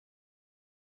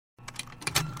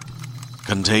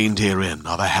Contained herein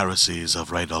are the heresies of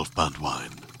Radolf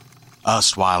Burntwine,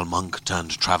 erstwhile monk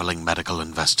turned traveling medical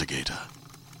investigator.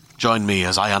 Join me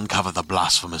as I uncover the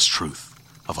blasphemous truth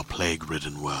of a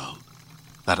plague-ridden world,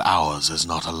 that ours is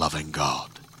not a loving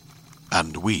God,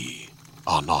 and we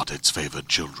are not its favored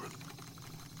children.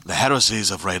 The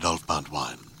heresies of Radolf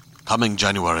Burntwine, coming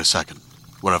January 2nd,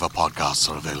 wherever podcasts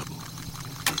are available.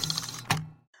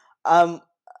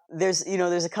 There's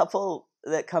a couple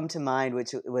that come to mind,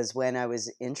 which was when I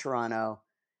was in Toronto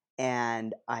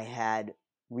and I had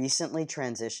recently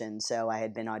transitioned. So I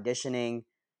had been auditioning,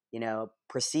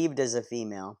 perceived as a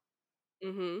female,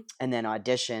 Mm-hmm. and then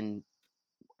auditioned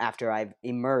after I've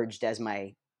emerged as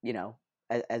my,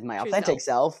 as my True authentic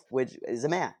self, which is a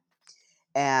man.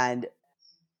 And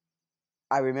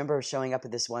I remember showing up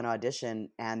at this one audition,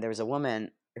 and there was a woman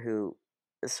who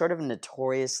is sort of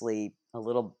notoriously a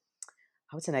little,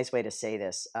 what's a nice way to say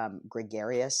this?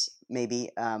 Gregarious, maybe.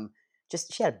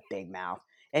 Just she had a big mouth.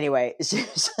 Anyway, she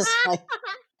was just like,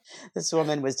 this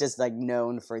woman was just like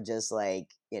known for just like,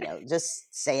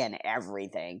 just saying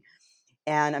everything.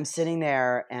 And I'm sitting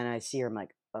there and I see her, I'm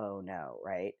like, oh no,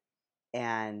 right?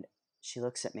 And she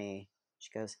looks at me,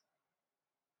 she goes,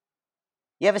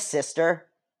 "You have a sister?"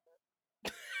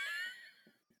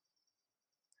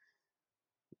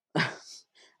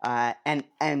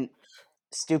 And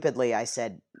stupidly I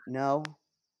said, "No."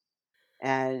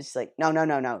 And she's like, "No, no,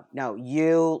 no, no, no.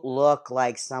 You look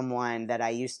like someone that I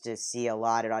used to see a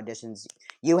lot at auditions.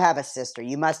 You have a sister.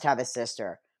 You must have a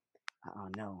sister." "Oh,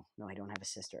 no, no, I don't have a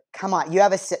sister." "Come on, you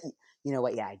have a sister." "You know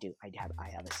what? Yeah, I do. I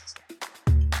have a sister."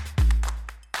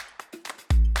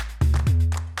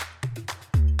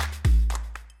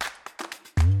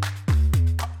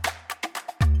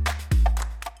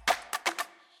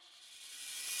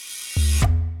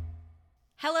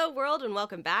 Hello, world, and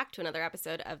welcome back to another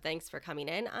episode of Thanks for Coming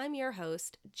In. I'm your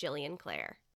host, Jillian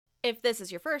Clare. If this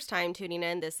is your first time tuning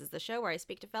in, this is the show where I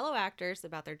speak to fellow actors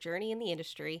about their journey in the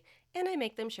industry, and I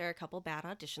make them share a couple bad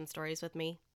audition stories with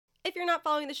me. If you're not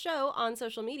following the show on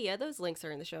social media, those links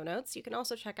are in the show notes. You can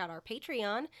also check out our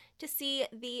Patreon to see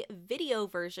the video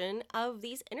version of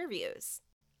these interviews.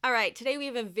 All right, today we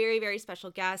have a very, very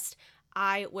special guest.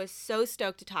 I was so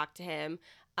stoked to talk to him.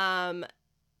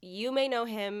 You may know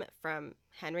him from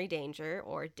Henry Danger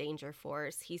or Danger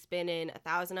Force. He's been in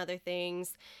 1,000 other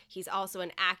things. He's also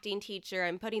an acting teacher.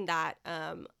 I'm putting that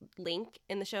link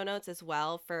in the show notes as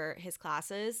well for his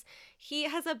classes. He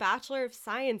has a Bachelor of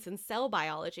Science in Cell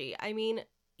Biology. I mean,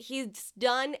 he's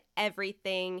done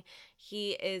everything.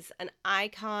 He is an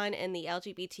icon in the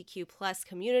LGBTQ plus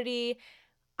community.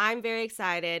 I'm very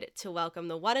excited to welcome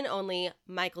the one and only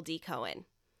Michael D. Cohen.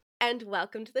 And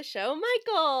welcome to the show,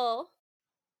 Michael!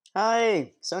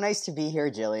 Hi, so nice to be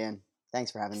here, Jillian. Thanks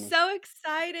for having me. So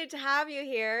excited to have you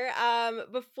here.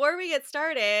 Before we get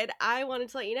started, I wanted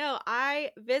to let you know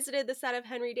I visited the set of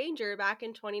Henry Danger back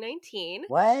in 2019.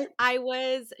 What? I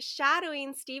was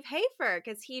shadowing Steve Hafer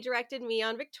because he directed me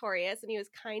on Victorious, and he was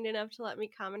kind enough to let me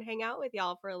come and hang out with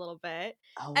y'all for a little bit.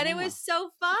 Oh, And it wow. was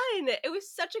so fun. It was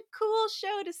such a cool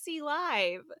show to see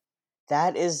live.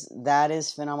 That is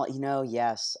phenomenal.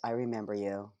 Yes, I remember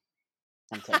you.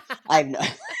 I'm kidding.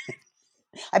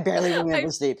 I barely remember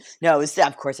Steve. No,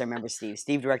 of course I remember Steve.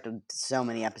 Steve directed so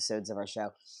many episodes of our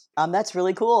show. That's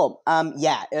really cool.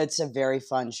 Yeah, it's a very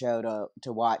fun show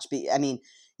to watch. I mean,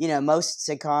 most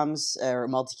sitcoms or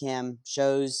multicam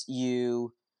shows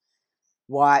you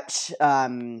watch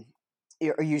or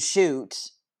you shoot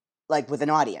like with an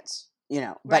audience,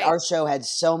 but Right. our show had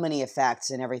so many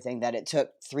effects and everything that it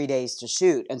took 3 days to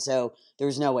shoot, and so there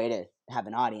was no way to have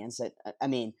an audience. I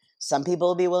mean, some people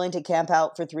will be willing to camp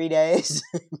out for 3 days,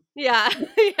 Yeah.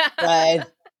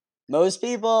 but most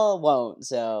people won't.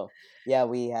 So yeah,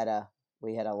 we had a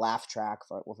laugh track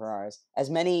for ours, as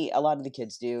a lot of the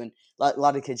kids do, and a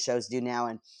lot of the kids shows do now,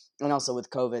 and also with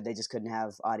COVID, they just couldn't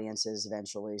have audiences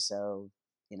eventually. So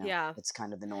Yeah. it's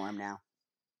kind of the norm now.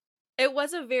 It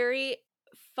was a very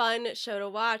fun show to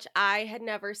watch. I had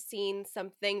never seen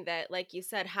something that, like you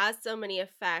said, has so many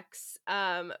effects.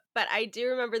 But I do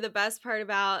remember the best part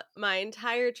about my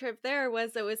entire trip there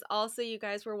was it was also you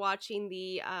guys were watching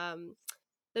the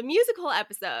musical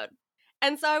episode.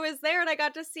 And so I was there and I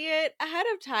got to see it ahead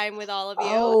of time with all of you.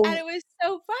 And Oh, it was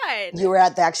so fun. you were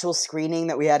at the actual screening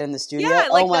that we had in the studio? Yeah,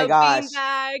 Oh like my the gosh. bean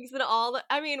bags and all the,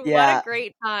 I mean, what a Yeah,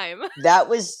 great time. that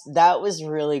was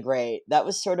really great. That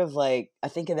was sort of like, I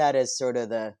think of that as sort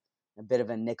of a bit of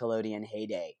a Nickelodeon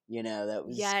heyday. That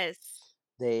was Yes.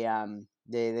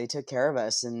 they took care of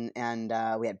us, and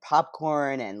we had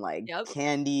popcorn and like Yep.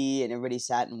 candy, and everybody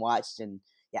sat and watched, and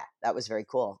yeah, that was very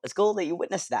cool. It's cool that you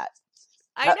witnessed that.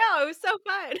 I know. It was so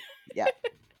fun. Yeah.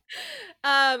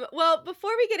 Well,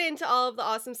 before we get into all of the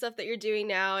awesome stuff that you're doing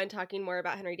now and talking more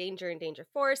about Henry Danger and Danger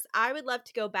Force, I would love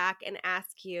to go back and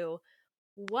ask you,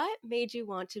 what made you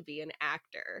want to be an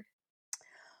actor?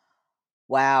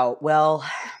 Wow. Well,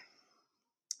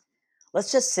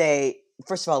 let's just say,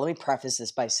 first of all, let me preface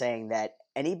this by saying that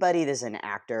anybody that's an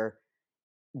actor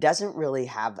doesn't really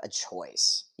have a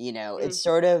choice.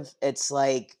 Mm, It's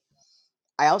like,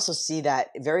 I also see that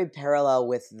very parallel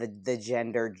with the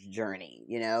gender journey,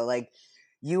 like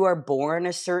you are born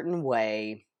a certain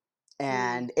way mm,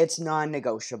 and it's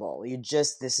non-negotiable.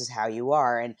 This is how you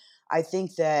are. And I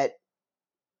think that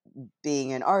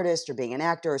being an artist or being an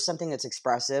actor or something that's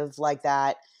expressive like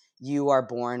that, you are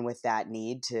born with that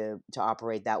need to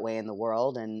operate that way in the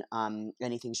world. And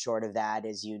anything short of that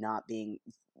is you not being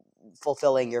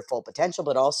fulfilling your full potential,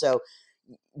 but also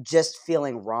just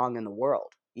feeling wrong in the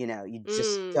world.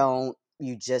 mm.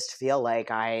 You just feel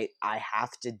like I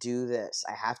have to do this.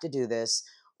 I have to do this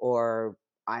or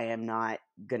I am not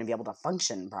going to be able to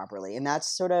function properly. And that's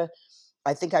sort of,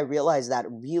 I think I realized that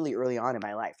really early on in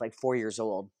my life, like 4 years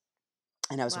old.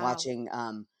 And I was Wow.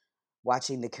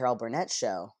 watching the Carol Burnett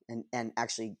show and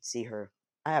actually see her.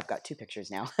 I have got two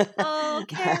pictures now. Oh,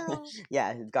 Carol. Yeah,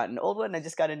 I've got an old one. I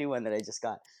just got a new one that I just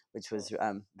got, which Oh. was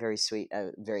very sweet.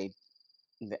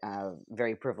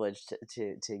 Very privileged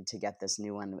to get this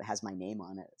new one that has my name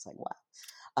on it. It's like wow.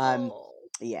 Um, Oh.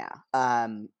 yeah.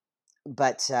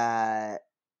 But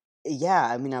yeah,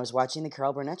 I mean, I was watching the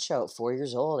Carol Burnett show at 4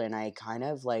 years old, and I kind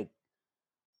of like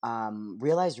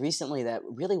realized recently that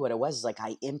really what it was is like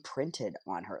I imprinted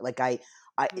on her. Like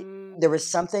there was Mm.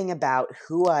 something about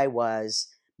who I was,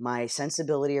 my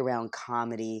sensibility around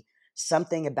comedy,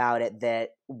 something about it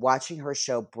that watching her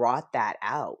show brought that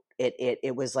out.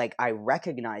 It was like I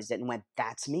recognized it and went,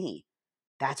 "That's me.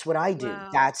 That's what I do. Wow.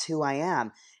 That's who I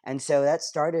am." And so that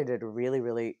started at a really,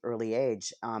 really early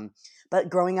age. But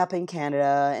growing up in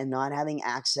Canada and not having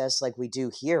access like we do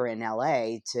here in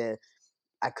LA to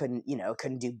I couldn't,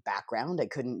 couldn't do background. I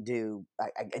couldn't do.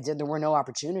 I did. There were no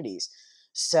opportunities.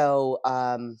 So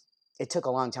it took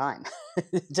a long time.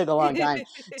 It took a long time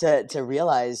to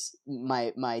realize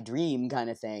my dream kind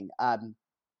of thing.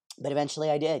 But eventually,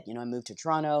 I did. I moved to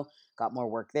Toronto, got more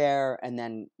work there, and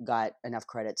then got enough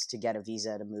credits to get a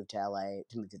visa to move to LA,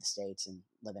 to move to the States and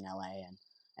live in LA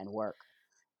and work.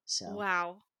 So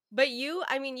Wow. But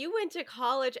I mean, you went to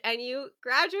college and you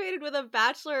graduated with a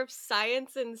Bachelor of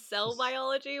Science in Cell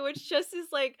Biology, which just is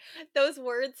like, those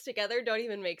words together don't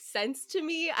even make sense to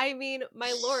me. I mean,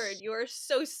 my lord, you are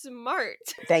so smart.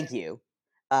 thank you.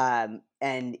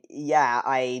 And yeah,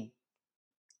 I've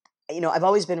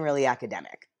always been really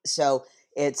academic. So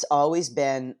it's always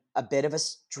been a bit of a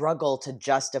struggle to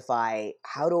justify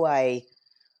how do I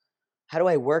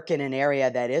work in an area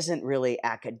that isn't really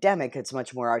academic? It's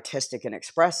much more artistic and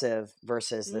expressive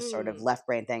versus this sort of Mm. left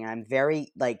brain thing. I'm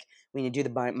very like when you do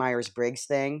the Myers Briggs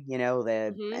thing,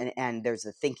 Hmm. and there's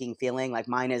the thinking feeling, like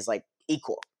mine is like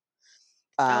equal.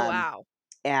 Oh, Um, wow.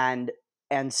 and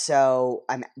and so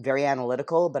I'm very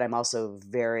analytical, but I'm also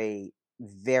very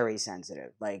very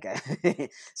sensitive. Like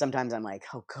sometimes I'm like,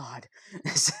 oh God,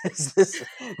 this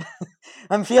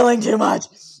I'm feeling too much.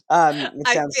 It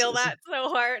I sounds. feel that so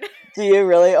hard. Do you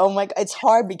really? Oh my! It's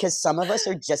hard because some of us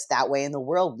are just that way in the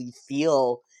world. We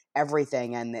feel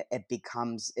everything, and it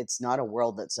becomes. It's not a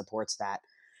world that supports that.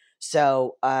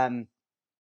 So, I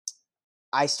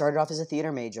started off as a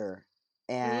theater major,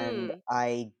 and Mm.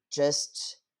 I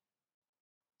just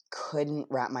couldn't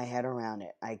wrap my head around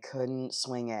it. I couldn't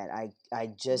swing it. I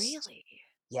just Really?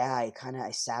 yeah,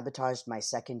 I sabotaged my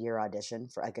second year audition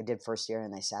for like I did first year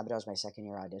and I sabotaged my second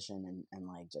year audition and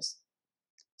like just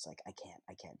it's like I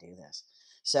can't do this.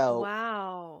 So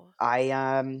Wow.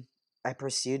 I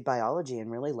pursued biology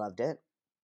and really loved it.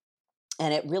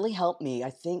 And it really helped me.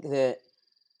 I think that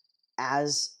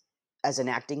as as an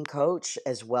acting coach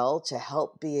as well to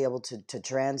help be able to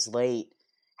translate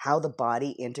how the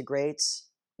body integrates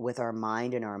with our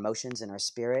mind and our emotions and our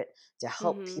spirit to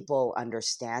help Hmm. people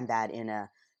understand that in a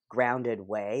grounded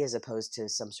way as opposed to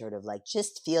some sort of like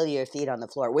just feel your feet on the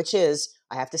floor, which is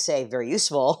I have to say very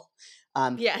useful.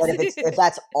 But Yes. if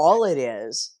that's all it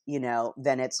is,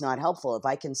 then it's not helpful. If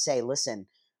I can say, listen,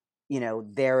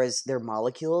 there are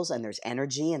molecules and there's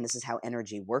energy, and this is how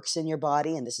energy works in your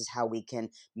body, and this is how we can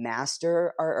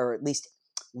master or at least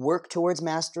work towards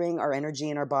mastering our energy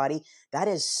in our body. That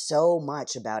is so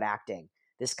much about acting,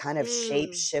 this kind of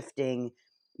shape Mm. shifting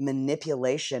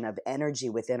manipulation of energy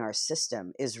within our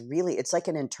system is really it's like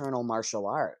an internal martial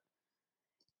art.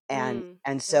 Mm.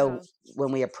 And so Wow.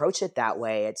 when we approach it that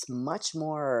way, it's much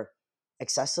more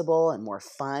accessible and more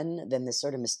fun than this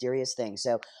sort of mysterious thing.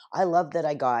 So I love that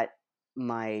I got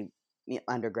my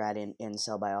undergrad in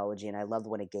cell biology, and I loved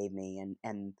what it gave me,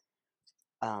 and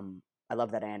I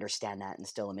love that I understand that and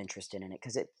still am interested in it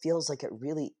because it feels like it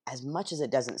really, as much as it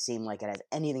doesn't seem like it has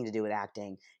anything to do with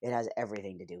acting, it has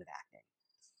everything to do with acting.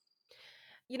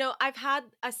 I've had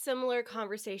a similar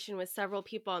conversation with several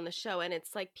people on the show, and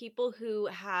it's like people who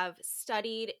have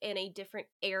studied in a different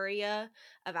area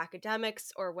of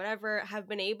academics or whatever have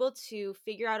been able to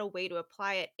figure out a way to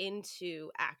apply it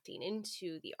into acting,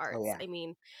 into the Oh arts. yeah, I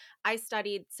mean, I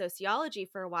studied sociology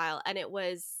for a while, and it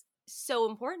was so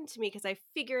important to me because I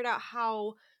figured out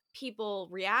how people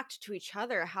react to each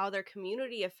other, how their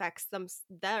community affects them,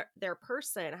 their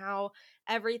person, how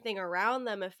everything around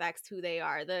them affects who they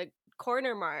are. The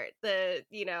corner mart, the,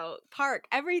 park,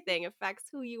 everything affects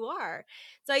who you are.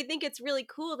 So I think it's really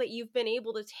cool that you've been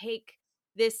able to take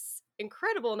this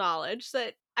incredible knowledge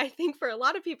that I think for a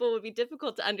lot of people would be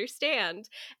difficult to understand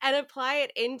and apply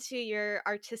it into your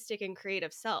artistic and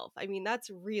creative self. I mean,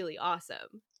 that's really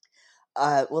awesome.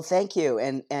 well, thank you,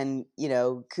 and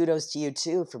kudos to you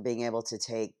too for being able to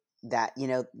take that.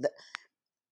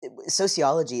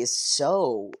 Sociology is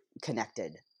so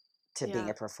connected to being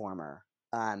Yeah. a performer.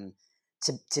 Um,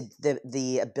 to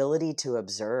the ability to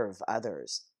observe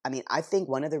others. I mean, I think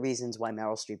one of the reasons why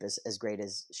Meryl Streep is as great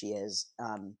as she is,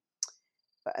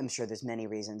 I'm sure there's many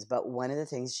reasons, but one of the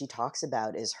things she talks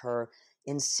about is her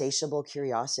insatiable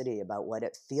curiosity about what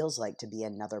it feels like to be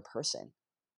another person.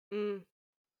 Mm,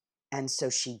 And so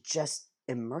she just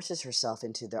immerses herself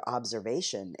into the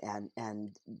observation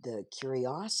and the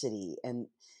curiosity, and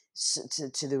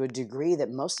to the degree that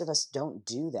most of us don't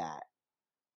do that.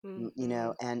 mhm.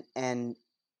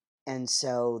 And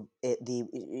so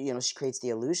she creates the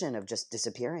illusion of just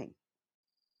disappearing.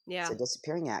 It's Yeah. a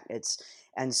disappearing act.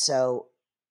 And so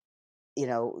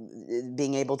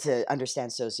being able to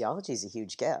understand sociology is a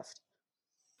huge gift.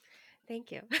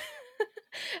 Thank you.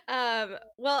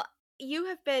 Well, you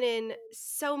have been in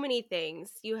so many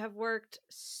things. You have worked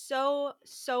so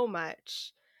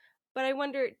much. But I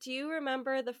wonder, do you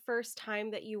remember the first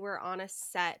time that you were on a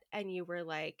set and you were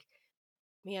like,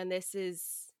 "Man, this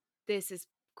is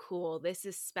cool. This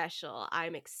is special.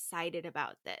 I'm excited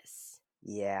about this."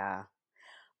 Yeah.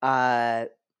 uh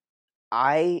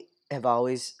I have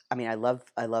always, I mean, I love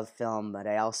film, but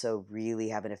I also really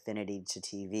have an affinity to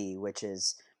TV, which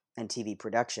is and TV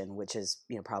production, which is,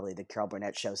 probably the Carol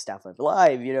Burnett show stuff of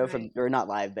live, Right. from, or not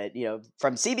live, but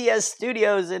from CBS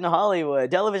studios in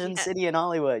Hollywood, Television Yes. City in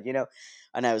Hollywood.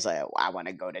 And I was like, "Oh, I want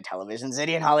to go to Television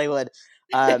City in Hollywood.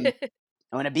 Um,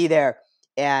 I want to be there."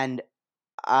 And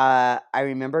I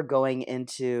remember going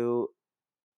into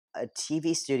a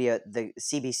TV studio, the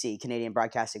CBC, Canadian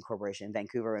Broadcasting Corporation in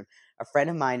Vancouver, and a friend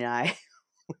of mine and I,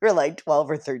 we were like 12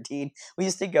 or 13. We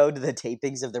used to go to the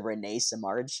tapings of the Renee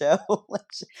Simard show,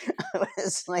 which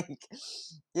was like,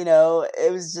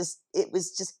 it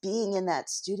was just being in that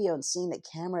studio and seeing the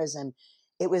cameras, and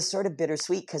it was sort of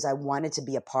bittersweet because I wanted to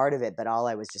be a part of it, but all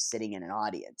I was just sitting in an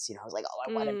audience. I was like, "Oh,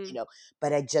 I want to," Mm,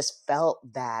 but I just felt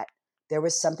that there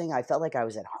was something. I felt like I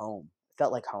was at home.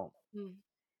 Felt like home. mm,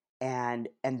 And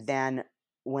then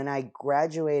when I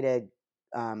graduated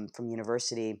from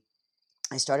university,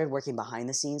 I started working behind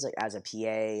the scenes, like as a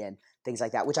PA and things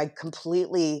like that, which I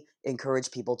completely encourage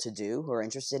people to do who are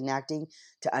interested in acting.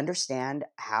 To understand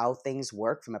how things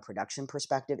work from a production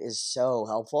perspective is so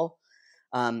helpful.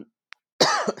 Um,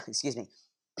 excuse me.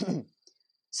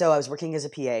 So I was working as a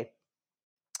PA,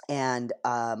 and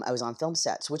I was on film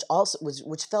sets,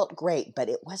 which felt great, but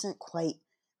it wasn't quite.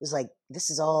 It was like, this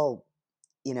is all,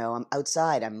 I'm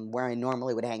outside. I'm where I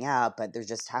normally would hang out, but there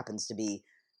just happens to be,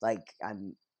 like, I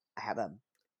have a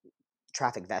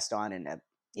traffic vest on and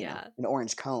yeah. an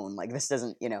orange cone. Like, this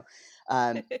doesn't.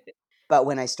 Um, but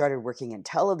when I started working in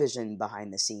television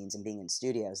behind the scenes and being in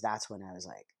studios, that's when I was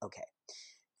like, okay,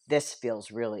 this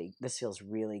feels really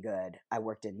good. I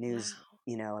worked in news.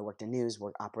 Wow. I worked in news,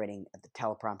 work operating at the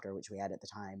teleprompter, which we had at the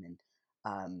time,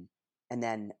 and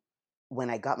then when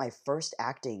I got my first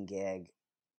acting gig,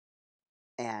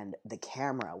 and the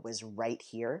camera was right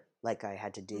here, like I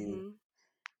had to do Mhm.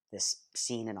 this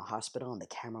scene in a hospital, and the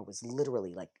camera was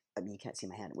literally like, I mean, you can't see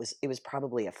my hand. It was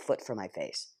probably a foot from my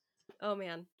face. Oh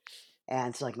man.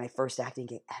 And so, like, my first acting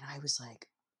gig, and I was like,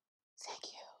 "Thank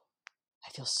you. I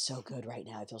feel so good right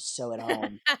now. I feel so at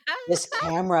home. This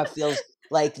camera feels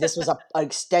like this was an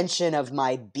extension of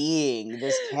my being.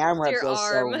 This It's camera your feels so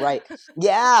arm. right."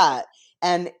 Yeah.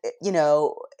 And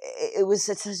it was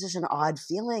such an odd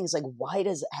feeling. It's like, why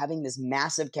does having this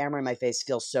massive camera in my face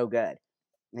feel so good?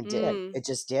 And it did. Mm. It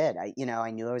just did. I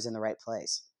knew I was in the right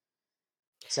place.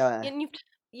 So, And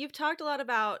you've talked a lot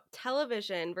about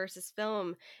television versus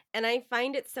film, and I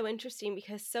find it so interesting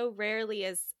because so rarely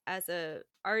as a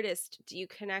artist do you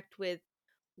connect with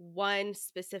one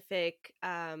specific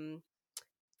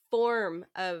form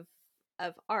of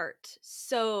art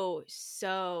so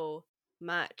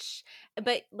much.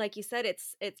 But like you said,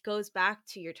 it goes back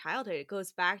to your childhood. It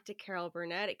goes back to Carol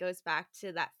Burnett. It goes back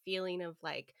to that feeling of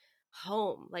like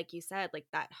home, like you said, like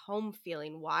that home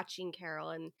feeling watching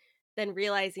Carol and then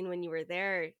realizing when you were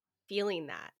there feeling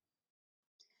that.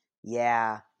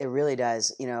 Yeah, it really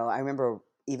does. I remember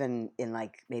even in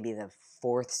like maybe the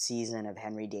fourth season of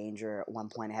Henry Danger, at one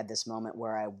point I had this moment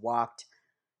where I walked,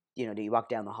 do you walk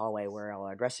down the hallway where all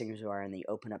our dressing rooms are, and then you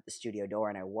open up the studio door,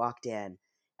 and I walked in,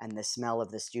 and the smell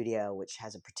of the studio, which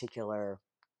has a particular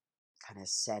kind of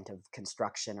scent of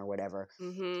construction or whatever,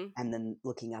 Mhm. and then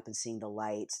looking up and seeing the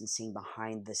lights and seeing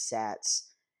behind the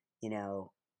sets, you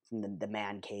know, from the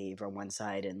man cave on one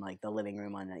side and like the living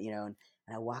room on the, and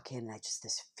I walk in and I just,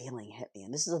 this feeling hit me.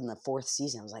 And this is in the fourth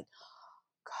season. I was like,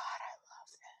 God, I love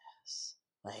this.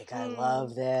 Like, I Hmm.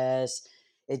 love this.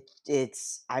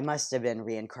 I must have been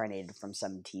reincarnated from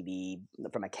some TV,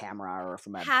 from a camera or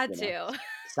from a, Had to.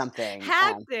 something.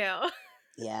 Had to.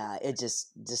 Yeah,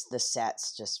 just the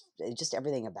sets, just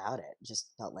everything about it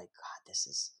just felt like, God, this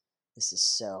is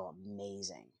so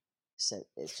amazing. So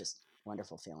it's just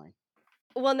wonderful feeling.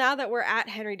 Well, now that we're at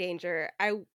Henry Danger,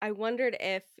 I wondered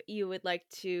if you would like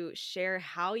to share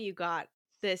how you got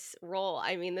this role.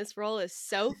 I mean, this role is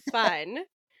so fun.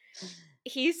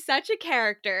 He's such a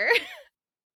character.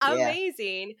 Yeah.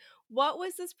 Amazing. What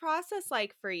was this process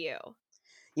like for you?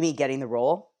 You mean getting the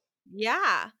role?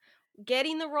 Yeah.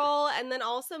 Getting the role and then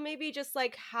also maybe just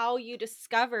like how you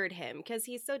discovered him because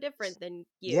he's so different than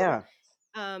you. Yeah.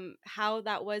 How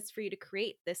that was for you to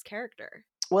create this character.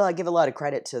 Well, I give a lot of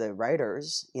credit to the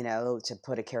writers, to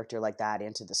put a character like that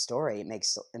into the story. It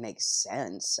makes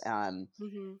sense.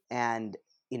 Mhm. And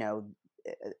you know,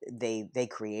 they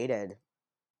created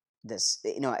this.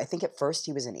 I think at first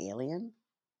he was an alien.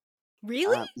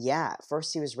 Really? Yeah, at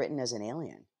first he was written as an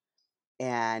alien,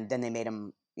 and then they made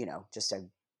him, just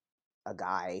a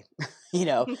guy, you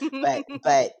know.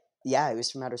 But yeah, it was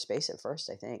from outer space at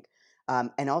first, I think.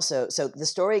 And also, so the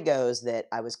story goes that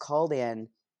I was called in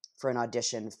for an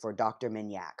audition for Dr.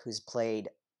 Minyak, who's played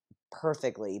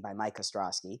perfectly by Mike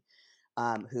Ostrowski,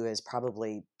 who is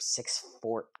probably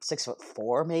 6'4",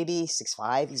 6'4", maybe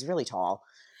 6'5". He's really tall.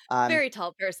 Um, Very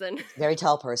tall person. Very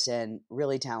tall person,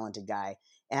 really talented guy.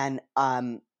 And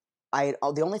the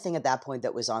only thing at that point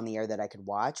that was on the air that I could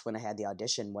watch when I had the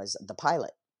audition was the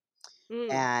pilot.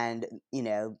 Mm. And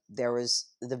there was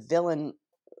the villain,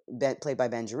 played by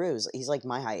Ben Giroux. He's like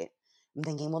my height. I'm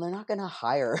thinking, well, they're not gonna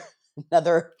hire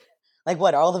another, like,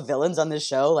 what, are all the villains on this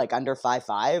show like under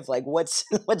 5'5"? Like, what's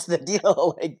what's the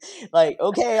deal? Like,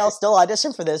 okay, I'll still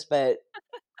audition for this, but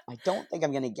I don't think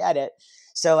I'm gonna get it.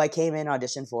 So I came in,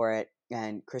 auditioned for it,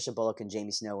 and Christian Bullock and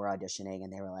Jamie Snow were auditioning,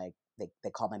 and they were like, they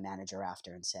called my manager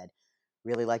after and said,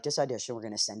 really like this audition. We're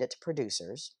gonna send it to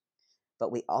producers,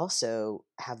 but we also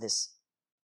have this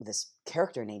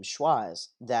character named Schwaz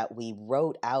that we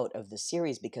wrote out of the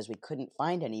series because we couldn't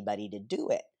find anybody to do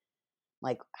it.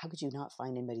 Like, how could you not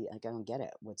find anybody? Like, I don't get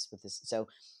it. What's with this? So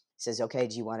he says, okay,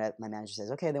 do you want to? My manager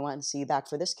says, okay, they want to see you back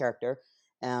for this character.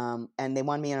 And they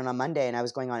wanted me in on a Monday, and I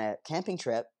was going on a camping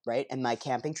trip, right? And my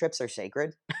camping trips are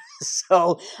sacred.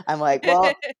 So I'm like,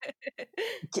 well,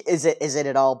 is it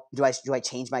at all? Do I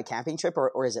change my camping trip,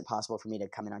 or is it possible for me to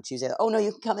come in on Tuesday? Oh no,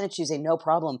 you can come in on Tuesday, no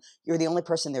problem. You're the only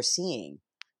person they're seeing.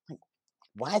 Like,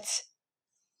 what?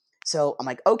 So I'm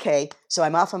like, okay. So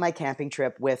I'm off on my camping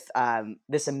trip with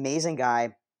this amazing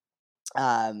guy,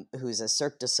 who's a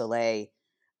Cirque du Soleil.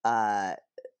 Uh,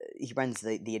 he runs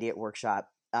the Idiot Workshop.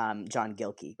 John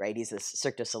Gilkey, right? He's this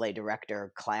Cirque du Soleil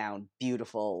director, clown,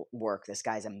 beautiful work. This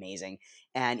guy's amazing,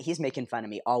 and he's making fun of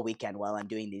me all weekend while I'm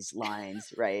doing these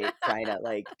lines, right? Trying to,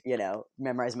 like,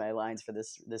 memorize my lines for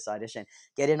this audition.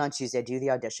 Get in on Tuesday, do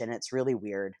the audition. It's really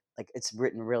weird. Like, it's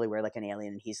written really weird, like an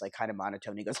alien, and he's like kind of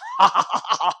monotone. He goes,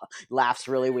 laughs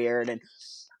really weird, and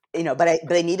but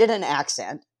I needed an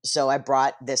accent, so I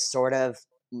brought this sort of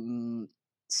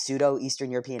pseudo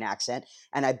Eastern European accent,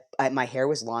 and my hair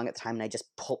was long at the time, and I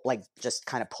just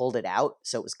kind of pulled it out,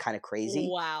 so it was kind of crazy,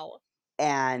 Wow.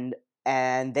 and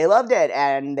they loved it,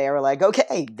 and they were like,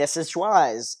 okay, this is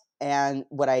Schwaz. And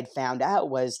what I'd found out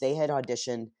was they had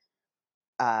auditioned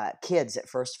kids at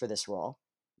first for this role,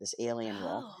 this alien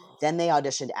role. Oh. Then they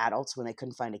auditioned adults when they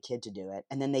couldn't find a kid to do it,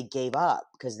 and then they gave up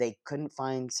because they couldn't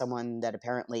find someone that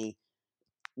apparently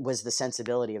was the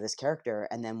sensibility of this character.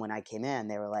 And then when I came in,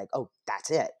 they were like, "Oh, that's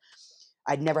it."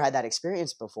 I'd never had that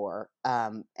experience before.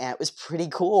 And it was pretty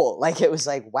cool. Like, it was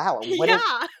like, wow, what if,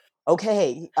 Yeah.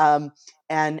 okay.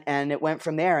 And it went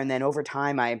from there. And then over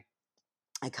time, I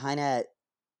kind of,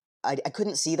 I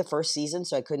couldn't see the first season,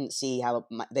 so I couldn't see how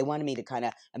they wanted me to kind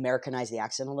of Americanize the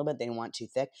accent a little bit. They didn't want too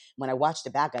thick. When I watched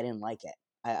it back, I didn't like it.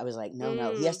 I was like, no,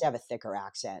 he has Mm. to have a thicker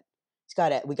accent.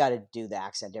 We got to do the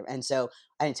accent. And so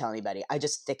I didn't tell anybody. I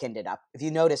just thickened it up. If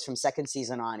you notice, from second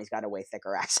season on, he's got a way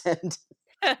thicker accent.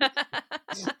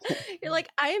 You're like,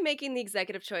 I am making the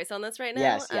executive choice on this right now.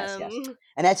 Yes.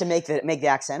 And I had to make the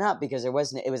accent up because it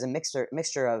was a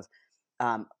mixture of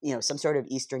some sort of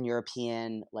Eastern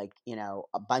European, like,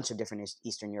 a bunch of different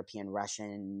Eastern European,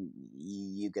 Russian,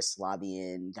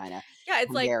 Yugoslavian, kind of Yeah,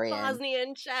 it's like Hungarian.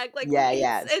 Bosnian, Czech, like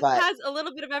Yeah. it has a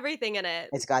little bit of everything in it.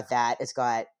 It's got that. It's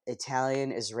got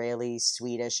Italian, Israeli,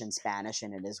 Swedish, and Spanish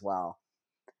in it as well.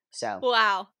 So,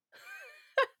 Wow.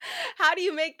 How do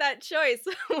you make that choice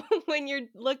when you're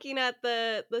looking at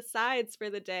the sides for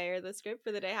the day or the script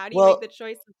for the day? How do you make well, the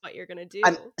choice of what you're gonna do?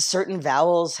 certain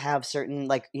vowels have certain,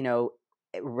 like,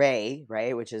 Ray,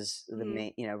 right, which is the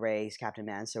Mhm. main, Ray's Captain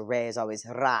Man. So Ray is always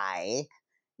Rai,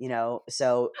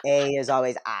 so A is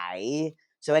always I.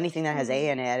 So anything that has A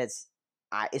Mhm. in it, it's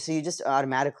I. So you just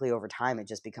automatically, over time, it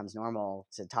just becomes normal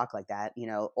to talk like that.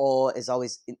 O is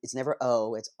always, it's never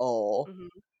O, it's O. Mhm.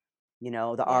 The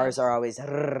Yeah. R's are always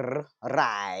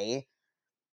Rai.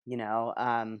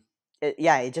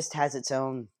 Yeah, it just has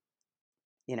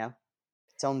you know,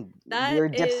 its own That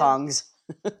weird is diphthongs.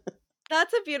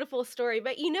 That's a beautiful story,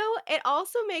 but it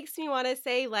also makes me want to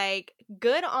say, like,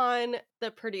 good on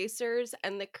the producers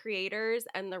and the creators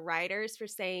and the writers for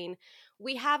saying,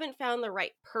 we haven't found the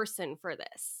right person for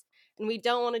this. And we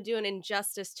don't want to do an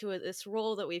injustice to this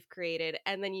role that we've created.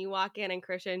 And then you walk in and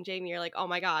Krisha and Jamie are like, oh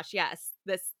my gosh, yes,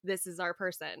 this is our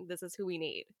person. This is who we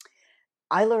need.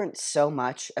 I learned so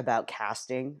much about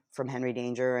casting from Henry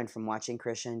Danger and from watching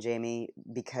Christian and Jamie,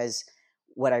 because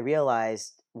what I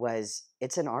realized was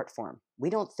it's an art form. We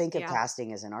don't think of Yeah.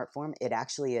 casting as an art form. It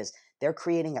actually is. They're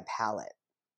creating a palette.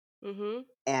 Mm-hmm.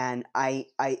 And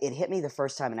it hit me the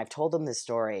first time, and I've told them this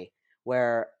story,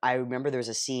 where I remember there was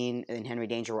a scene in Henry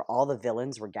Danger where all the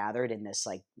villains were gathered in this,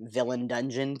 like, villain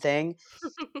dungeon thing,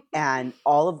 and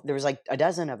there was like a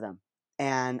dozen of them,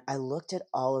 and I looked at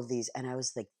all of these and I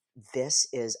was like, this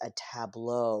is a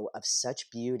tableau of such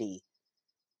beauty.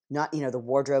 Not, the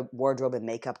wardrobe and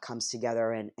makeup comes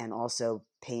together, and also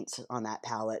paints on that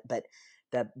palette, but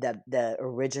the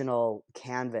original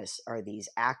canvas are these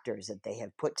actors that they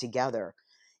have put together,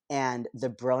 and the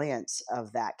brilliance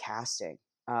of that casting.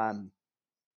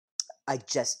 I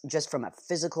just from a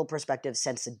physical perspective,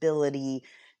 sensibility,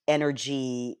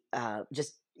 energy,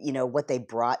 just, what they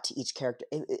brought to each character.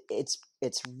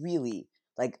 It's really,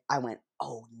 like, I went,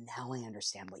 oh, now I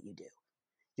understand what you do.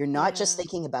 You're not just Yeah.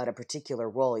 thinking about a particular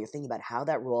role. You're thinking about how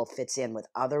that role fits in with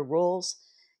other roles,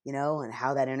 and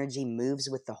how that energy moves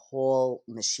with the whole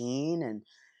machine. And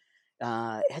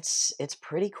it's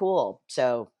pretty cool.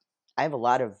 So I have a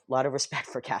lot of respect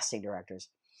for casting directors.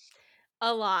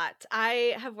 A lot.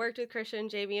 I have worked with Krisha and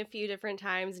Jamie a few different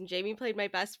times, and Jamie played my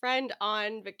best friend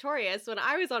on Victorious when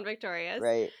I was on Victorious.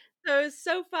 Right. So it was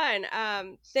so fun.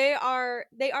 They are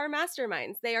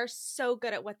masterminds. They are so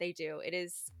good at what they do. It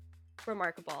is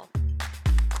remarkable.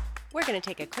 We're gonna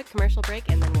take a quick commercial break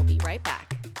and then we'll be right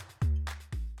back.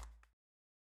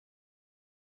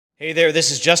 Hey there, this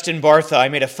is Justin Bartha. I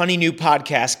made a funny new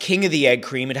podcast, King of the Egg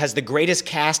Cream. It has the greatest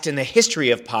cast in the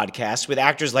history of podcasts, with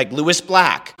actors like Louis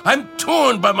Black, I'm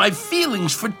torn by my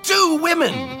feelings for two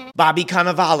women. Bobby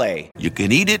Cannavale, You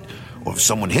can eat it, or if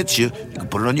someone hits you, you can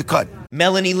put it on your cut.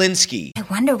 Melanie Linsky, I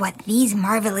wonder what these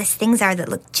marvelous things are that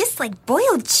look just like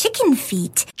boiled chicken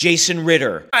feet. Jason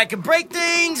Ritter, I can break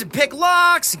things and pick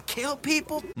locks and kill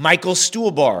people. Michael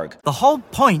Stuhlbarg, The whole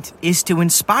point is to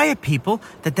inspire people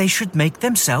that they should make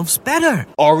themselves better.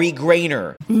 Ari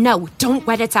Grainer, No, don't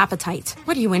whet its appetite.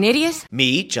 What are you, an idiot?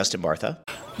 me, Justin Bartha,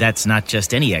 That's not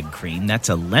just any egg cream, that's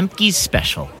a Lemke's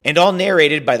special. and all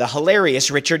narrated by the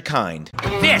hilarious Richard Kind.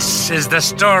 This is the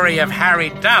story of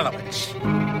Harry Dalowitz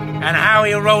and how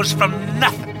he rose from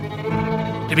nothing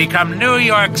to become New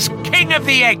York's King of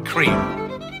the Egg Cream.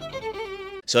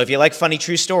 So if you like funny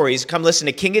true stories, come listen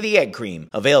to King of the Egg Cream,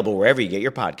 available wherever you get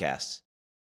your podcasts.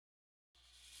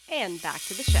 And back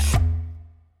to the show.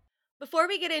 Before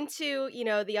we get into,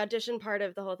 the audition part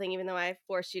of the whole thing, even though I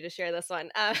forced you to share this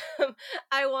one,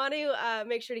 I want to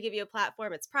make sure to give you a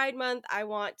platform. It's Pride Month. I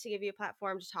want to give you a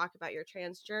platform to talk about your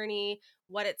trans journey,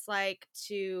 what it's like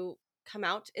to come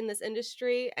out in this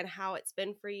industry and how it's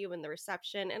been for you and the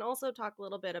reception, and also talk a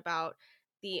little bit about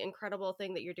the incredible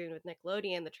thing that you're doing with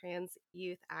Nickelodeon, the Trans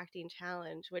Youth Acting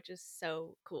Challenge, which is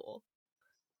so cool.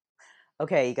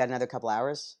 Okay, you got another couple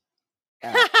hours?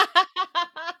 Uh,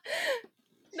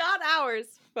 Not hours,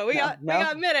 but we no,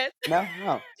 got minutes.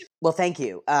 no. Well, thank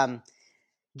you.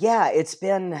 Yeah, it's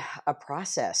been a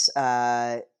process.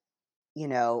 You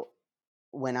know,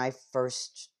 when I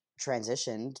first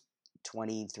transitioned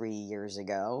 23 years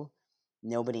ago,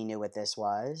 nobody knew what this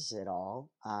was at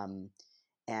all.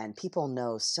 And people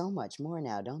know so much more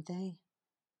now, don't they?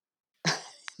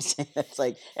 It's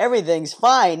like everything's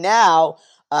fine now.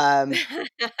 Um,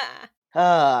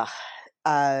 uh,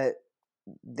 uh,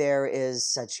 there is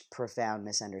such profound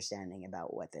misunderstanding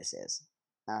about what this is,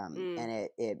 Mm, and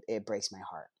it breaks my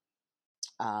heart.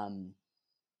 Um,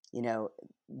 you know,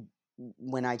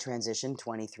 when I transitioned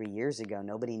 23 years ago,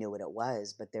 nobody knew what it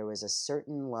was, but there was a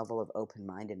certain level of open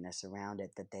mindedness around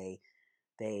it that they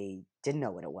didn't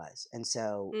know what it was, and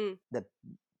so mm,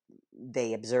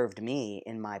 they observed me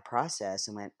in my process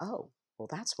and went, "Oh, well,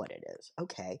 that's what it is."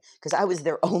 Okay, because I was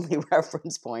their only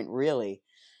reference point, really,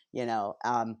 you know.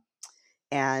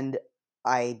 And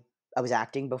I I was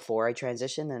acting before I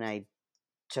transitioned, and I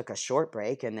took a short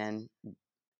break, and then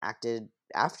acted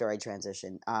after I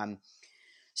transitioned.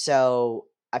 So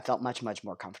I felt much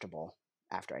more comfortable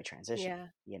after I transitioned.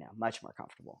 yeah. Much more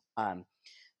comfortable.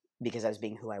 Because I was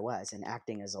being who I was, and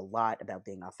acting is a lot about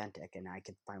being authentic, and I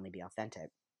could finally be authentic.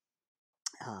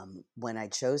 When I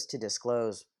chose to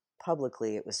disclose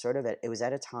publicly, it was it was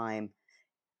at a time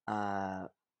uh,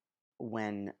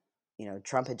 when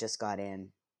Trump had just got in,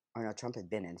 or no, Trump had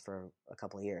been in for a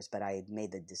couple of years, but I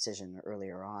made the decision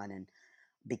earlier on, and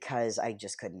because I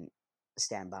just couldn't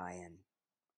stand by and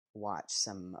watch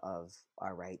some of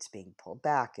our rights being pulled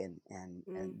back, and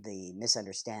Mm, the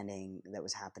misunderstanding that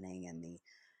was happening, and the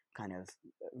kind of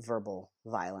verbal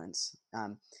violence.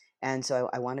 And so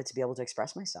I wanted to be able to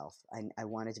express myself. I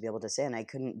wanted to be able to say, and I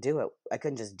couldn't do it. I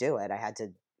couldn't just do it. I had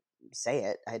to say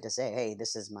it. I had to say, "Hey,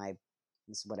 this is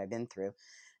what I've been through,"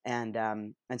 and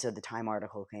so the Time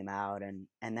article came out, and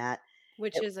that,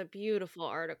 which it, is a beautiful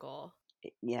article.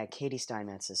 yeah, Katie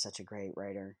Steinmetz is such a great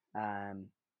writer.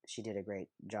 She did a great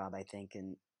job, I think,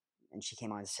 and she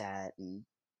came on set, and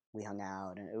we hung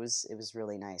out, and it was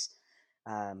really nice.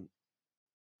 Um,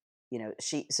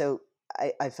 she so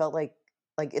I felt like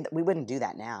we wouldn't do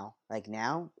that now. Like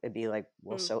now it'd be like,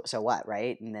 well, Mm, so what,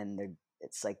 right? And then there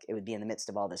it's like it would be in the midst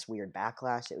of all this weird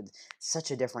backlash. It was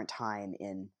such a different time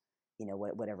in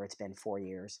whatever it's been, 4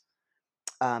 years.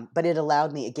 But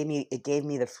it gave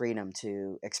me the freedom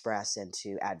to express and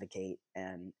to advocate,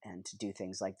 and to do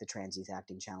things like the Trans Youth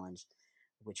Acting Challenge,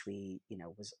 which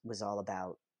was all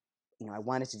about. I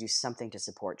wanted to do something to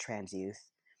support trans youth,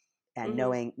 and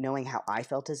mm-hmm, knowing how I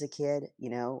felt as a kid,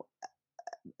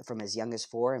 from as young as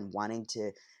 4, and wanting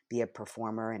to be a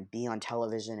performer and be on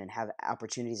television and have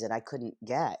opportunities that I couldn't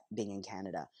get being in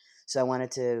Canada. So I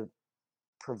wanted to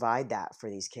provide that for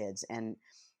these kids, and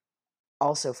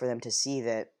also for them to see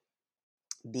that,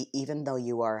 even though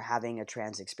you are having a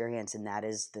trans experience, and that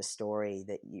is the story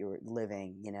that you're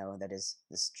living, that is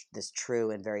this true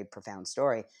and very profound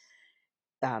story,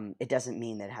 it doesn't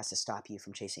mean that it has to stop you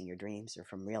from chasing your dreams or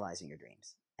from realizing your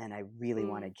dreams. And I really mm,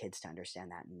 wanted kids to understand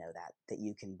that and know that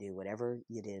you can do whatever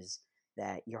it is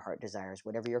that your heart desires,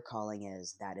 whatever your calling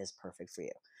is, that is perfect for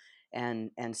you.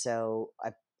 And so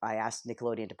I asked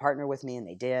Nickelodeon to partner with me, and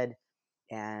they did,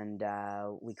 and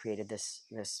we created this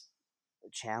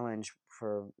challenge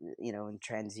for, and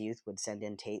trans youth would send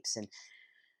in tapes, and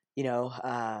you know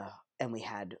and we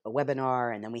had a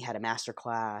webinar, and then we had a master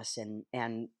class,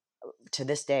 and to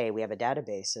this day, we have a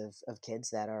database of kids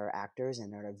that are actors,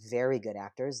 and are very good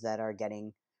actors, that are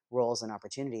getting roles and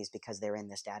opportunities because they're in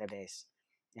this database.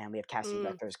 And we have casting mm.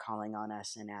 directors calling on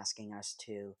us and asking us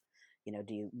to,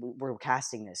 we're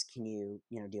casting this. Can do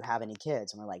you have any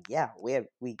kids? And we're like, yeah, we have,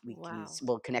 we can, Wow.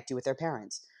 we'll connect you with their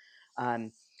parents.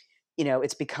 Um,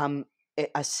 it's become,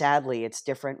 sadly, it's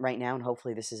different right now, and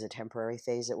hopefully this is a temporary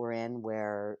phase that we're in,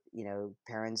 where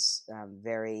parents,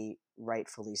 very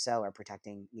rightfully so,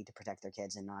 need to protect their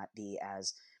kids and not be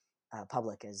as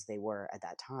public as they were at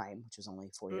that time, which was only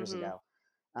 4 years Mm-hmm. ago.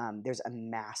 There's a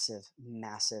massive,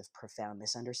 profound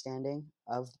misunderstanding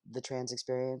of the trans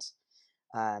experience.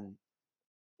 Um,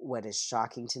 what is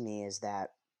shocking to me is that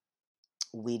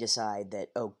we decide that,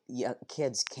 oh, yeah,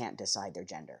 kids can't decide their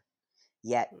gender,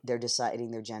 yet they're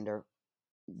deciding their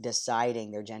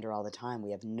gender all the time.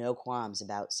 We have no qualms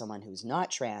about someone who's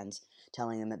not trans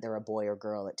telling them that they're a boy or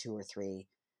girl at 2 or 3,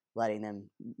 letting them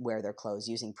wear their clothes,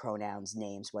 using pronouns,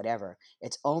 names, whatever.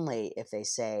 It's only if they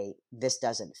say this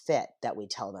doesn't fit that we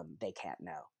tell them they can't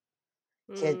know.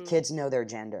 Mm. Kids know their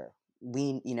gender.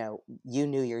 you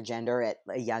knew your gender at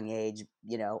a young age.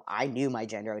 I knew my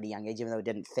gender at a young age, even though it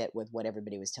didn't fit with what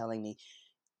everybody was telling me.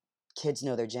 Kids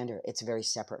know their gender. It's very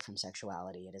separate from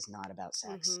sexuality. It is not about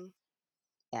sex.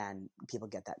 Mm-hmm. And people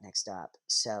get that mixed up.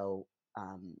 So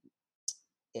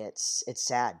it's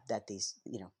sad that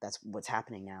that's what's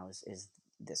happening now is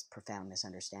this profound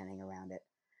misunderstanding around it.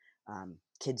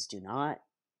 Kids do not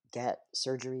get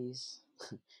surgeries.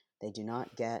 They do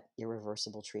not get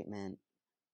irreversible treatment.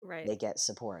 Right. They get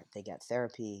support. They get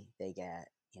therapy. They get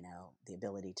the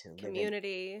ability to live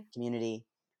in community,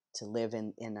 to live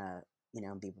in a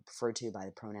be referred to by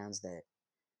the pronouns that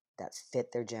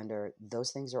fit their gender.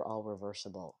 Those things are all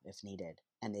reversible if needed,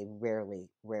 and they rarely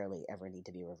ever need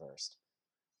to be reversed.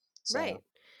 So, right.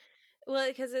 Well,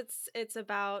 because it's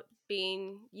about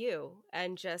being you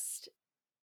and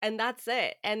that's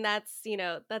it. And that's,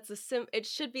 it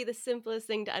should be the simplest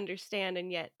thing to understand.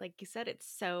 And yet, like you said, it's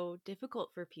so difficult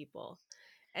for people.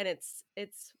 And it's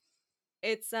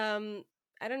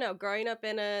I don't know, growing up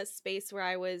in a space where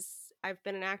I've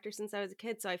been an actor since I was a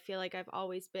kid. So I feel like I've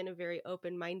always been a very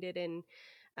open-minded and,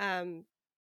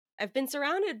 I've been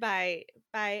surrounded by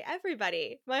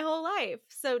everybody my whole life.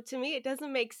 So to me, it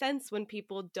doesn't make sense when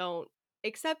people don't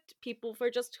accept people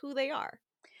for just who they are.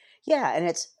 yeah, and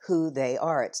it's who they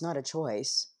are. It's not a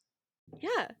choice.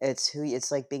 Yeah.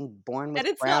 It's like being born with And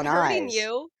it's not brown hurting eyes.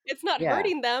 you. It's not Yeah.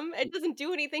 hurting them. It doesn't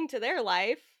do anything to their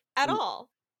life at all.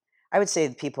 I would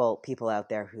say people out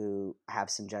there who have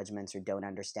some judgments or don't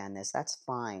understand this, that's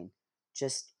fine.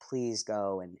 Just please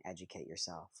go and educate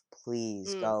yourself.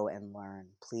 Please go and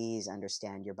learn. Please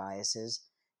understand your biases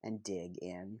and dig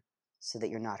in so that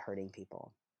you're not hurting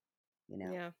people.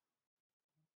 Yeah.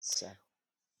 So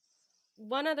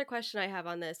One other question I have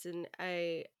on this, and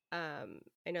I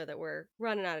know that we're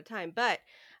running out of time, but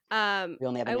we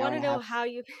only have I an hour want and to a know half. how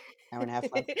you Hour and a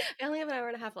half left. I only have an hour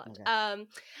and a half left. Okay.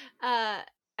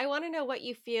 I want to know what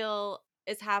you feel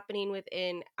is happening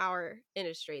within our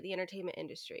industry, the entertainment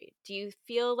industry. Do you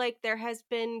feel like there has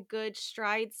been good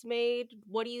strides made?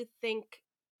 What do you think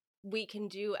we can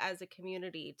do as a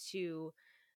community to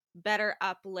better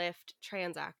uplift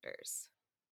trans actors?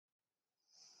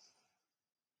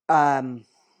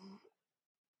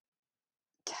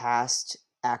 Cast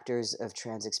actors of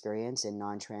trans experience in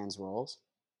non-trans roles.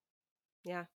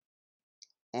 Yeah.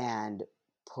 And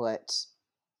put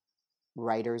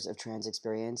writers of trans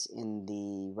experience in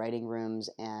the writing rooms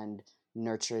and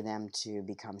nurture them to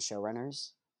become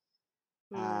showrunners.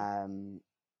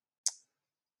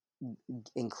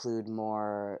 Include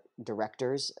more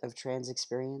directors of trans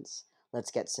experience.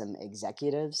 Let's get some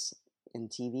executives in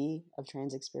TV of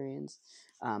trans experience.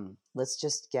 Let's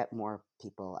just get more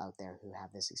people out there who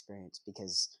have this experience,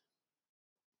 because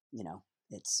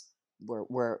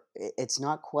it's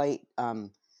not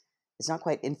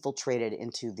quite infiltrated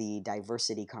into the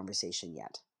diversity conversation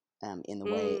yet, in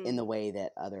the way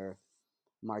that other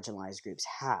marginalized groups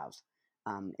have.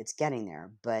 It's getting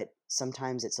there, but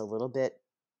sometimes it's a little bit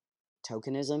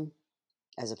tokenism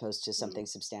as opposed to something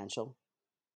substantial,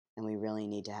 and we really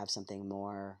need to have something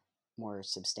more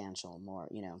substantial. More,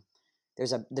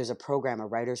 there's a program, a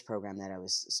writers program, that I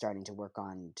was starting to work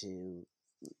on to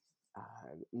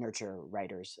nurture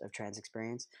writers of trans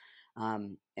experience.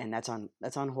 And that's on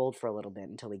hold for a little bit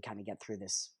until we kind of get through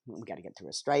this. We got to get through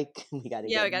a strike. We got to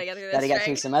we gotta get through this got to get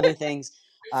through strike. some other things.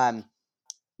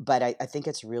 But I think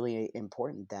it's really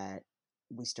important that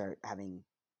we start having,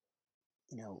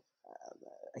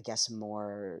 I guess,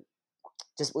 more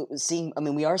just seeing. I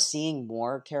mean, we are seeing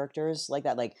more characters like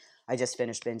that. Like, I just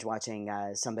finished binge watching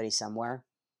Somebody Somewhere,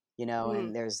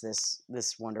 and there's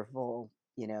this wonderful,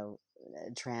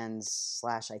 trans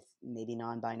slash maybe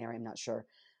non-binary. I'm not sure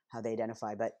how they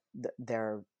identify, but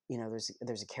they're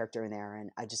there's a character in there,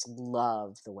 and I just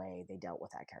love the way they dealt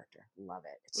with that character. Love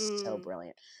it. It's so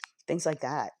brilliant. Things like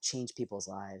that change people's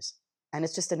lives, and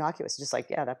it's just innocuous. Just like,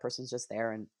 yeah, that person's just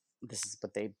there, and this is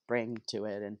what they bring to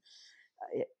it, and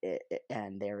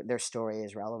and their story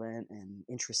is relevant and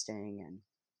interesting, and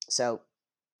so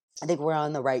I think we're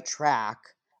on the right track.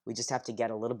 We just have to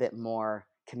get a little bit more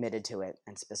committed to it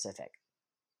and specific.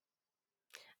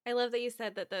 I love that you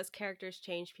said that those characters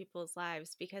change people's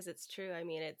lives, because it's true. I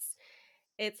mean,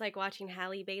 it's like watching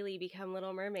Halle Bailey become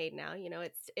Little Mermaid now.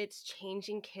 It's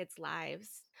changing kids'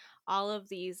 lives. All of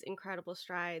these incredible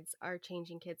strides are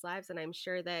changing kids' lives, and I'm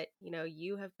sure that,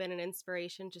 you have been an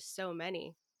inspiration to so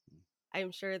many.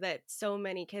 I'm sure that so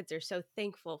many kids are so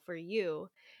thankful for you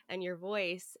and your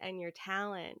voice and your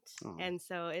talent. And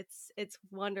so it's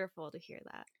wonderful to hear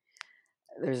that.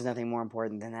 There's nothing more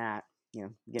important than that.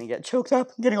 gonna get choked up,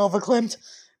 getting all verklempt.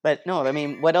 But no, I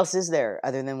mean, what else is there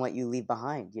other than what you leave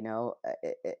behind?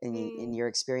 In your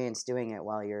experience doing it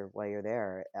while you're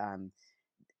there.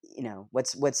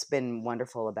 What's been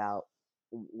wonderful about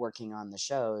working on the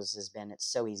shows has been it's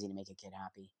so easy to make a kid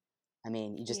happy. I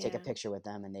mean, you just take a Yeah. picture with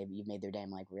them and you've made their day.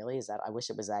 I'm like, really? Is that? I wish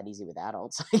it was that easy with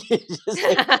adults. Just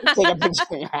take a picture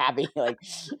and you're happy.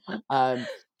 Um,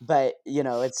 but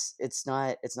it's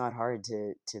not hard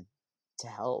to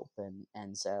help,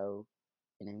 and so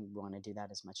we want to do that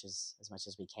as much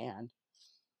as we can.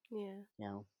 Yeah. You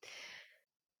know.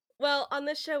 Well, on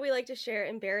this show, we like to share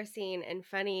embarrassing and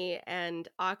funny and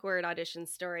awkward audition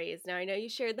stories. Now, I know you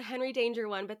shared the Henry Danger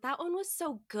one, but that one was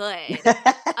so good.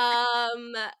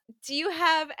 Um, do you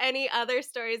have any other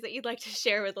stories that you'd like to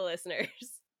share with the listeners?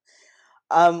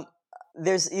 Um,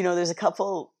 there's a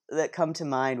couple that come to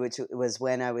mind, which was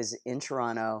when I was in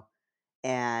Toronto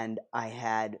and I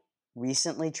had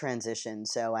recently transitioned.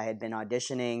 So I had been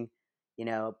auditioning,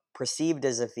 perceived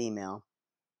as a female,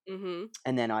 Mm-hmm.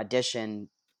 and then auditioned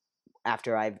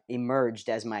after I've emerged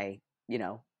as my,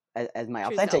 as my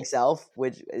True authentic self. self,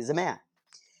 which is a man.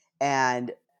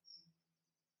 And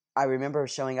I remember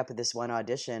showing up at this one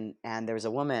audition, and there was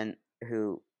a woman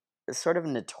who is sort of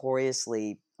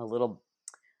notoriously a little,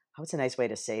 what's a nice way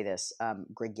to say this?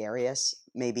 Gregarious,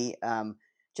 maybe.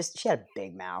 Just she had a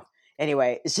big mouth.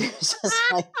 Anyway, she was just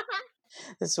like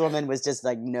this woman was just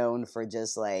like known for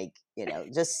just like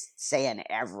just saying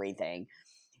everything.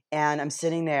 And I'm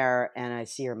sitting there and I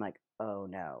see her. I'm like, oh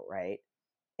no, right?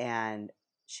 And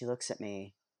she looks at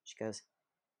me. She goes,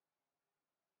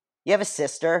 "You have a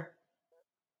sister?"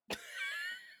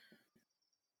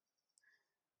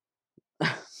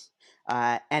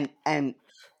 And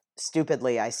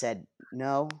stupidly I said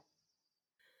no.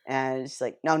 And it's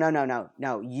like, no, no, no, no,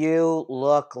 no. You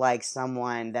look like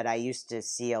someone that I used to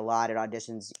see a lot at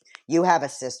auditions. You have a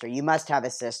sister. You must have a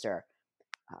sister.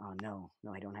 Oh no,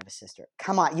 no, I don't have a sister.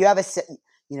 Come on, you have a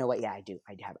You know what? Yeah, I do.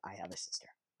 I have a sister.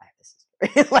 I have a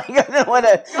sister. Like I don't want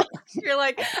to. You're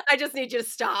like, I just need you to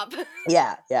stop.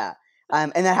 Yeah, yeah.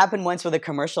 And that happened once with a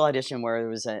commercial audition where there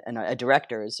was a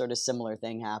director. A sort of similar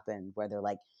thing happened where they're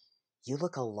like, "You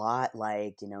look a lot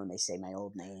like," and they say my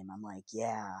old name. I'm like,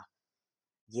 "Yeah,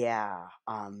 yeah,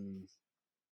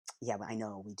 yeah, I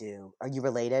know we do. Are you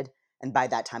related?" And by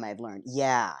that time, I had learned,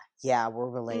 yeah, yeah, we're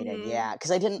related, Mm-hmm. yeah. Because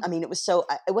I didn't. I mean, it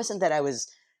wasn't that I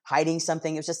was hiding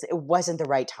something. It was just it wasn't the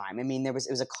right time. I mean, it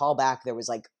was a callback. There was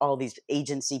like all these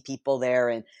agency people there,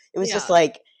 and it was just Yeah.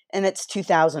 like, and it's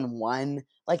 2001.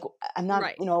 Like, I'm not,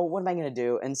 Right. what am I gonna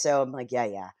do? And so I'm like, yeah,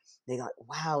 yeah. They go,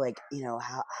 wow, like,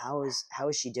 how is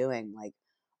she doing? Like,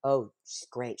 oh, she's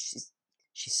great. She's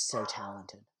so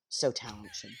talented, so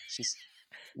talented. She's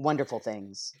wonderful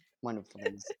things. Wonderful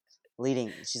things.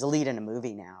 She's a lead in a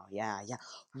movie now. Yeah, yeah.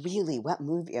 Really? What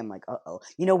movie? I'm like, uh-oh.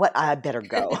 You know what? I better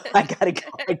go. I gotta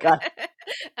go.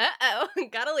 Uh-oh,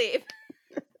 gotta leave.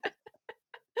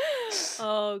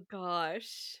 Oh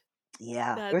gosh.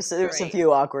 Yeah. That's There's a great.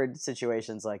 few awkward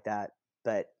situations like that,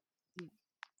 but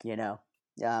you know,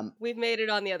 um, We've made it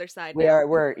on the other side we now. are.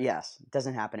 We're yes. It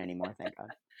doesn't happen anymore. Thank God.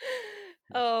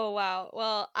 Oh wow.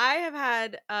 Well, I have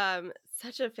had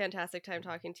such a fantastic time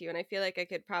talking to you, and I feel like I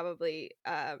could probably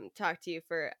talk to you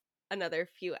for another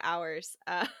few hours.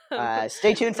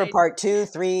 Stay tuned But for I part 2,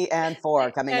 3, and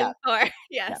 4 coming and up. for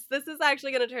Yeah. yes, this is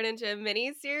actually going to turn into a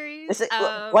mini series.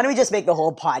 Why don't we just make the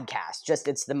whole podcast? Just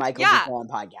it's the Michael D. Yeah, Cohen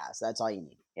podcast. That's all you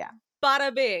need. Yeah.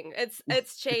 bada bing.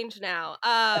 It's changed now.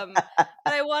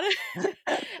 But I want to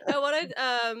I want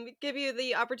to give you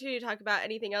the opportunity to talk about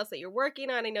anything else that you're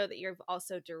working on. I know that you've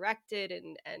also directed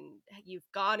and you've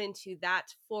gone into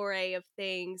that foray of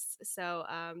things. So,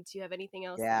 do you have anything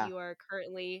else that Yeah. you are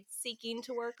currently seeking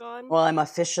to work on? Well, I'm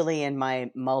officially in my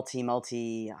multi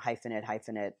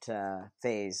hyphenate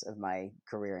phase of my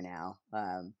career now.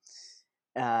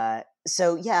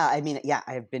 So yeah, I mean, yeah,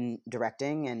 I've been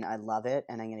directing and I love it,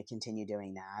 and I'm going to continue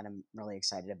doing that. I'm really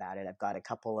excited about it. I've got a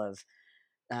couple of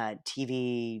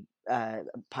TV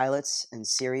pilots and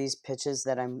series pitches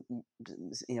that I'm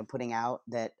putting out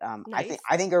that I think Nice.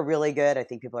 I think are really good. I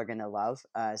think people are going to love.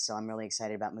 So I'm really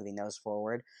excited about moving those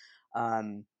forward.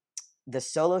 Um, the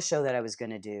solo show that I was going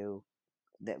to do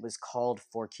that was called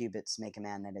Four Cubits Make a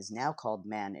Man that is now called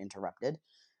Man Interrupted.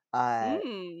 Uh,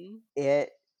 Mm. it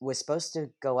was supposed to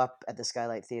go up at the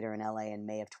Skylight Theater in LA in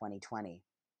May of 2020,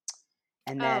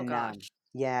 and Oh then gosh.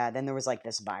 then there was like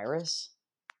this virus.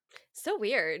 So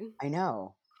weird. I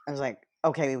know. I was like,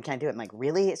 okay, we can't do it. I'm like,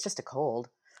 really? It's just a cold.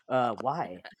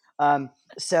 Why?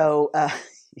 So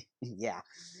yeah.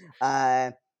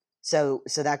 Uh, so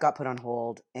that got put on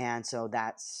hold, and so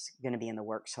that's going to be in the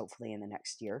works hopefully in the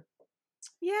next year.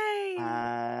 Yay!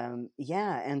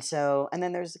 Yeah, and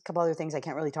then there's a couple other things I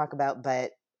can't really talk about,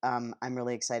 but I'm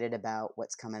really excited about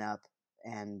what's coming up,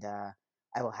 and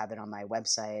I will have it on my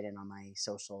website and on my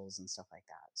socials and stuff like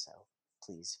that. So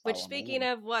please follow Which, me. speaking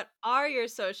of, what are your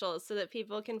socials so that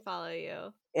people can follow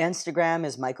you? Instagram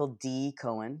is Michael D.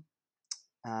 Cohen.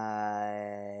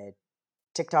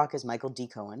 TikTok is Michael D.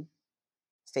 Cohen.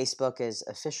 Facebook is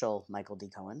official Michael D.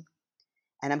 Cohen.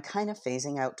 And I'm kind of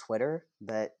phasing out Twitter,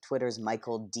 but Twitter's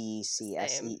Michael D.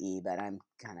 CSEE, but I'm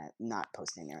kind of not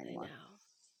posting there anymore. I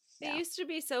know. It used to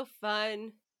be so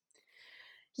fun.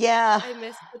 Yeah. I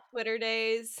miss the Twitter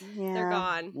days. Yeah. They're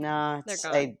gone. No, they're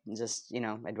gone. I just,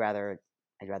 I'd rather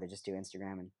just do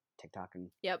Instagram and TikTok and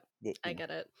Yep. I know. get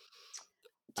it.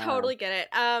 Totally get it.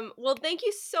 Well, thank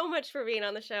you so much for being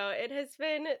on the show. It has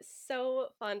been so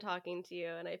fun talking to you,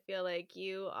 and I feel like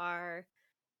you are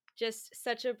just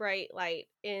such a bright light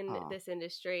in this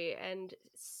industry, and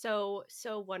so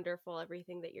wonderful,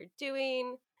 everything that you're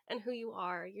doing and who you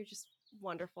are. You're just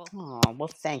wonderful. Oh, well,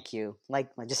 thank you. Like,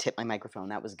 I just hit my microphone.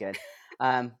 That was good.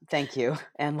 Thank you.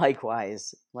 And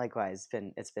likewise,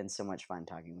 it's been so much fun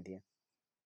talking with you.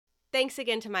 Thanks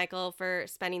again to Michael for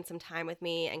spending some time with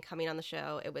me and coming on the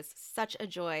show. It was such a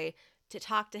joy to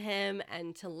talk to him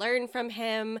and to learn from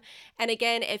him. And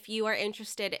again, if you are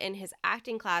interested in his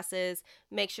acting classes,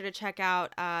 make sure to check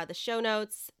out the show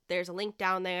notes. There's a link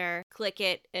down there. Click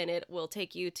it, and it will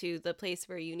take you to the place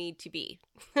where you need to be.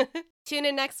 Tune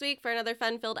in next week for another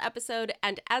fun-filled episode.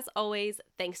 And as always,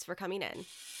 thanks for coming in.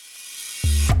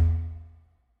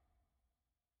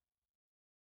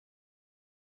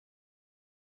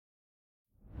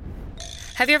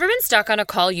 Have you ever been stuck on a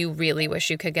call you really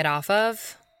wish you could get off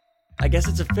of? I guess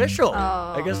it's official.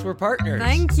 Oh, I guess we're partners.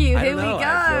 Thank you. Here we go.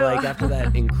 I feel like after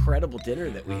that incredible dinner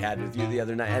that we had with you the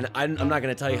other night, and I'm not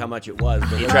going to tell you how much it was.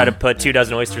 But you try to put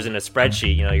 24 oysters in a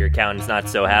spreadsheet, your accountant's not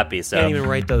so happy. So can't even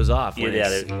write those off when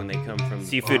they come from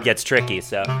seafood gets tricky.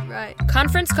 So right.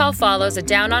 Conference Call follows a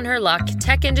down-on-her-luck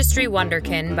tech industry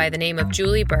wonderkin by the name of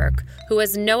Julie Burke, who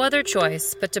has no other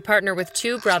choice but to partner with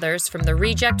two brothers from the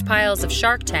reject piles of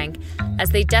Shark Tank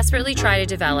as they desperately try to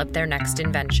develop their next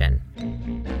invention.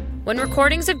 When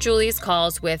recordings of Julie's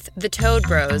calls with the Toad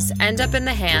Bros end up in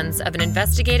the hands of an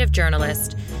investigative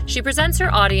journalist, she presents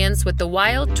her audience with the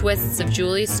wild twists of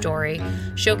Julie's story,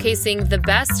 showcasing the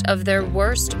best of their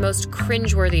worst, most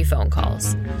cringeworthy phone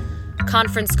calls.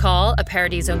 Conference Call, a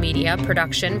Paradiso Media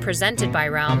production presented by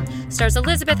Realm, stars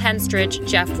Elizabeth Henstridge,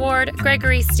 Jeff Ward,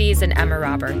 Gregory Stees, and Emma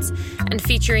Roberts, and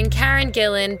featuring Karen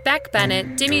Gillan, Beck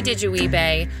Bennett, Dimi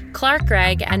Dijuibe, Clark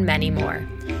Gregg, and many more.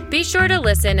 Be sure to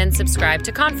listen and subscribe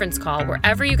to Conference Call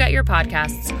wherever you get your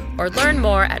podcasts, or learn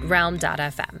more at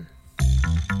realm.fm.